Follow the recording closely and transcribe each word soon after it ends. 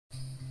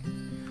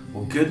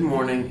Well, good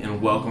morning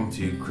and welcome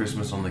to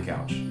Christmas on the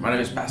Couch. My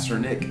name is Pastor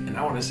Nick, and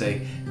I want to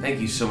say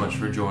thank you so much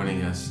for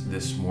joining us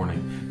this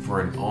morning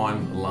for an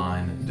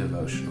online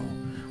devotional.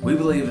 We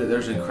believe that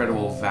there's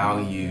incredible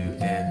value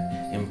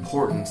and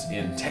importance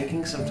in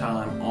taking some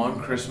time on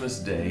Christmas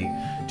Day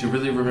to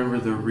really remember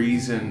the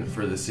reason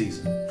for the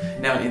season.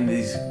 Now, in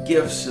these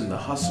gifts and the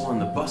hustle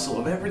and the bustle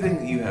of everything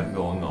that you have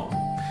going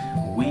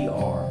on, we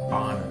are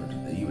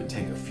honored that you would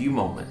take a few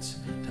moments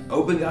to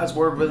open God's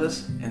Word with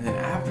us, and then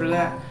after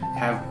that,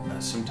 have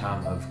some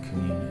time of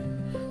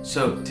communion.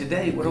 So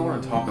today, what I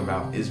want to talk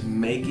about is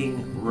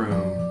making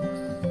room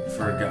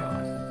for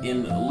God.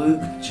 In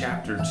Luke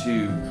chapter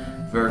 2,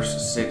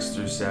 verse 6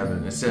 through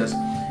 7, it says,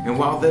 "And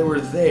while they were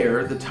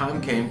there, the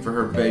time came for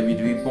her baby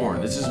to be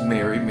born." This is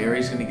Mary.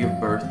 Mary's going to give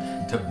birth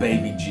to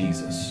baby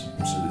Jesus.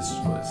 So this is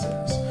what it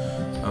says.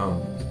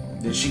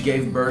 That she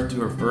gave birth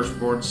to her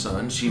firstborn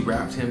son. She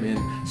wrapped him in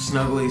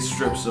snuggly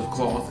strips of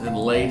cloth and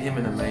laid him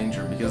in a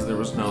manger because there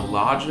was no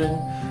lodging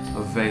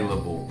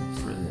available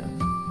for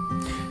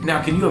them.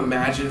 Now, can you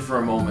imagine for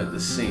a moment the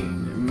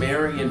scene?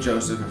 Mary and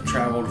Joseph have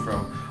traveled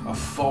from a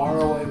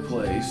faraway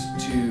place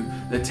to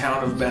the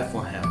town of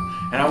Bethlehem.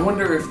 And I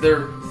wonder if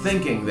they're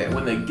thinking that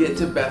when they get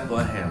to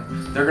Bethlehem,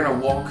 they're going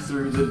to walk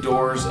through the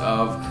doors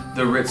of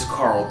the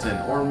Ritz-Carlton,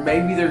 or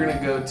maybe they're going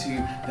to go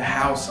to the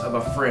house of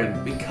a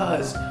friend.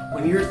 Because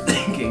when you're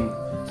thinking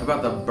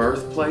about the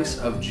birthplace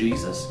of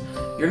Jesus,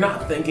 you're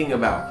not thinking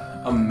about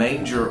a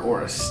manger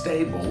or a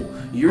stable.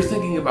 You're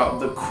thinking about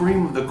the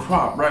cream of the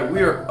crop, right?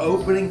 We are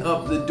opening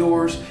up the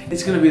doors.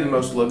 It's going to be the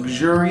most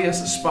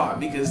luxurious spot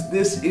because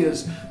this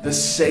is the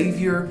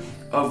Savior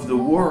of the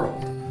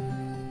world.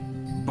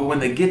 But when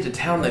they get to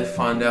town, they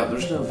find out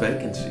there's no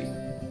vacancy.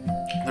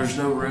 There's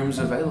no rooms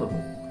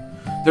available.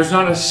 There's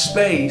not a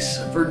space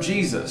for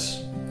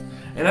Jesus.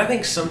 And I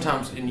think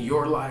sometimes in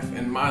your life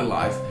and my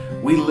life,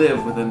 we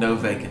live with a no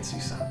vacancy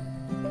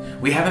sign.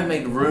 We haven't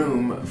made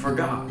room for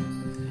God.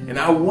 And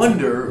I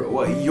wonder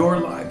what your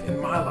life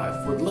and my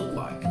life would look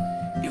like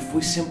if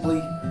we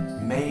simply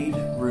made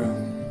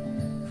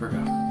room for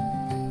God.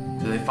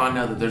 So they find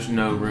out that there's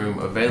no room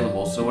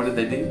available. So what did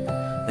they do?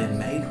 They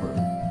made room.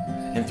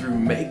 And through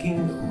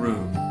making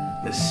room,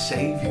 the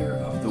Savior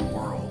of the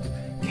world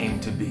came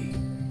to be.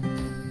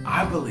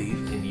 I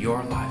believe in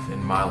your life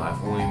and my life,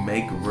 when we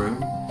make room,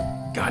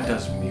 God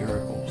does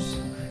miracles.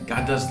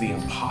 God does the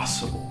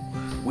impossible.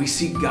 We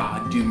see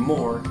God do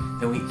more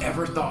than we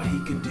ever thought He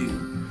could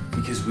do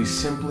because we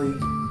simply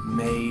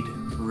made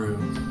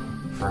room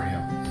for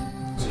Him.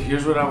 So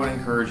here's what I would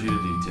encourage you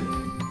to do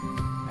today.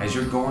 As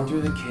you're going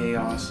through the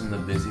chaos and the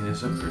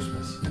busyness of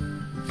Christmas,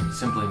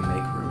 simply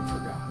make room for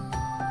God.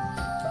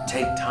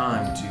 Take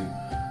time to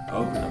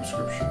open up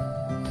Scripture,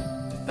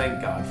 to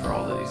thank God for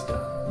all that He's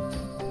done.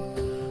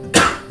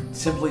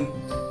 Simply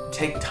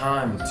take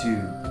time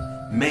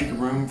to make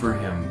room for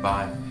Him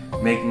by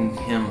making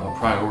Him a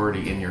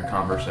priority in your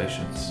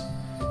conversations.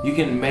 You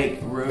can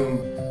make room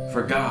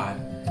for God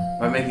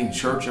by making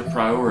church a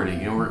priority.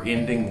 You know, we're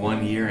ending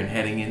one year and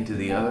heading into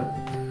the other.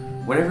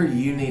 Whatever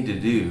you need to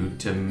do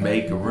to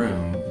make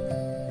room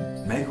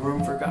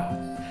for God.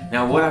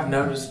 Now, what I've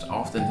noticed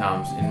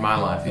oftentimes in my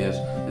life is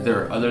that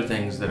there are other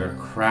things that are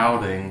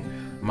crowding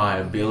my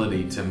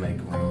ability to make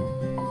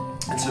room.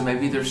 And so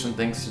maybe there's some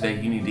things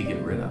today you need to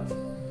get rid of.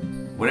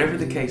 Whatever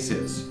the case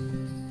is,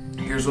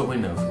 here's what we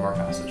know from our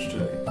passage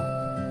today.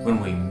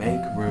 When we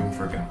make room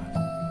for God,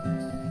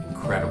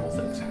 incredible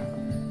things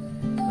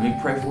happen. Let me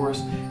pray for us,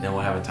 and then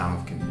we'll have a time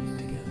of communion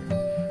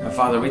together.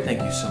 Father, we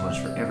thank you so much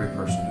for every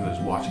person who is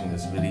watching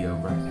this video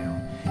right now.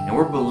 And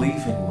we're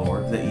believing,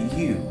 Lord, that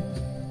you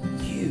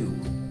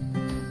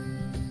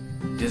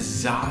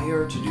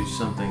desire to do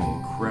something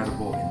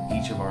incredible in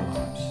each of our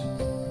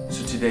lives.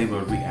 So today,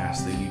 Lord, we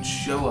ask that you'd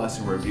show us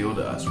and reveal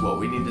to us what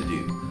we need to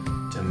do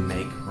to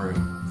make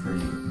room for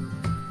you.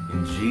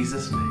 In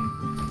Jesus'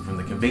 name, from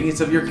the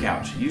convenience of your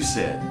couch, you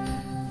said,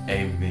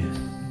 amen.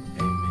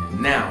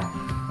 Amen. Now,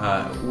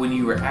 when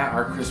you were at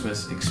our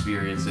Christmas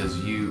experiences,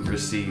 you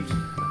received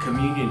a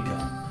communion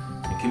cup.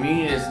 And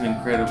communion is an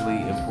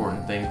incredibly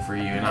important thing for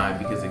you and I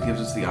because it gives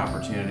us the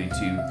opportunity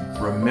to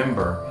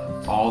remember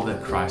all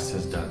that Christ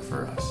has done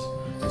for us.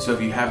 And so if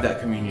you have that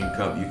communion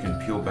cup, you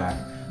can peel back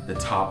the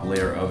top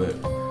layer of it,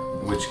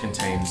 which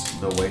contains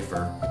the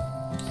wafer.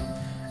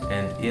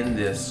 And in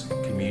this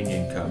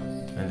communion cup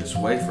and this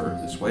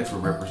wafer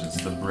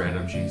represents the bread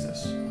of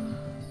Jesus.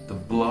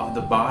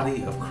 The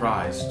body of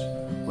Christ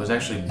was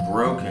actually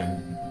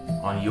broken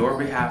on your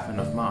behalf and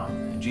of mine.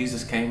 And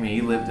Jesus came and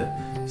He lived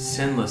a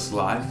sinless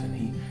life, and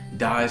He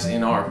dies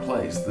in our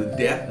place. The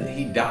death that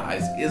He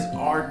dies is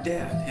our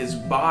death. His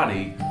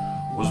body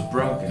was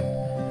broken.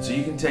 So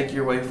you can take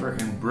your wafer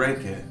and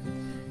break it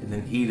and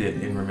then eat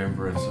it in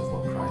remembrance of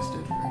what Christ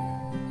did for you.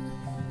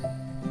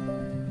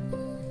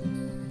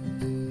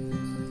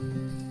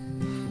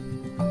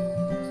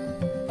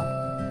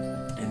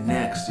 And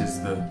next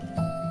is the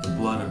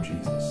blood of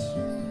Jesus.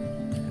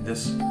 And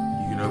this,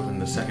 you can open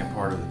the second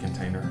part of the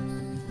container.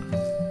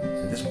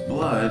 And this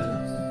blood,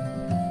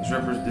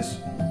 this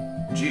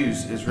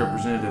juice is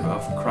representative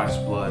of Christ's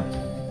blood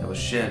that was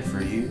shed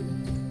for you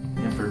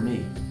and for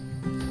me.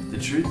 The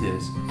truth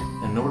is,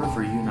 in order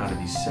for you not to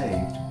be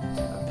saved,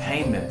 a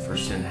payment for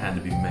sin had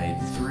to be made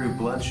through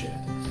bloodshed.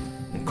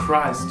 In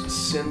Christ's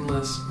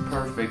sinless,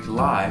 perfect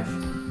life,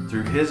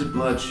 through his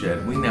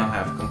bloodshed, we now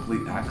have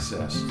complete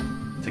access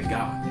to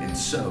God. And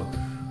so,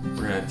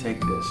 we're going to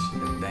take this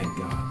and thank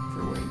God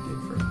for what he did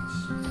for us.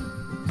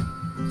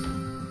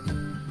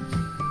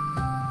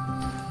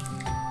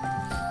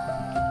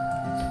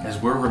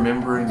 As we're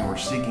remembering and we're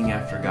seeking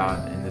after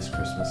God in this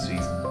Christmas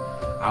season,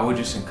 I would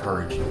just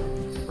encourage you,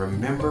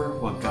 remember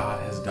what God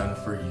has done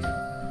for you.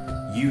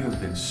 You have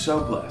been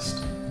so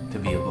blessed to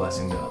be a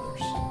blessing to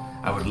others.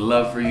 I would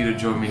love for you to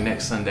join me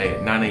next Sunday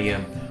at 9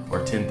 a.m.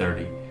 or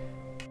 10:30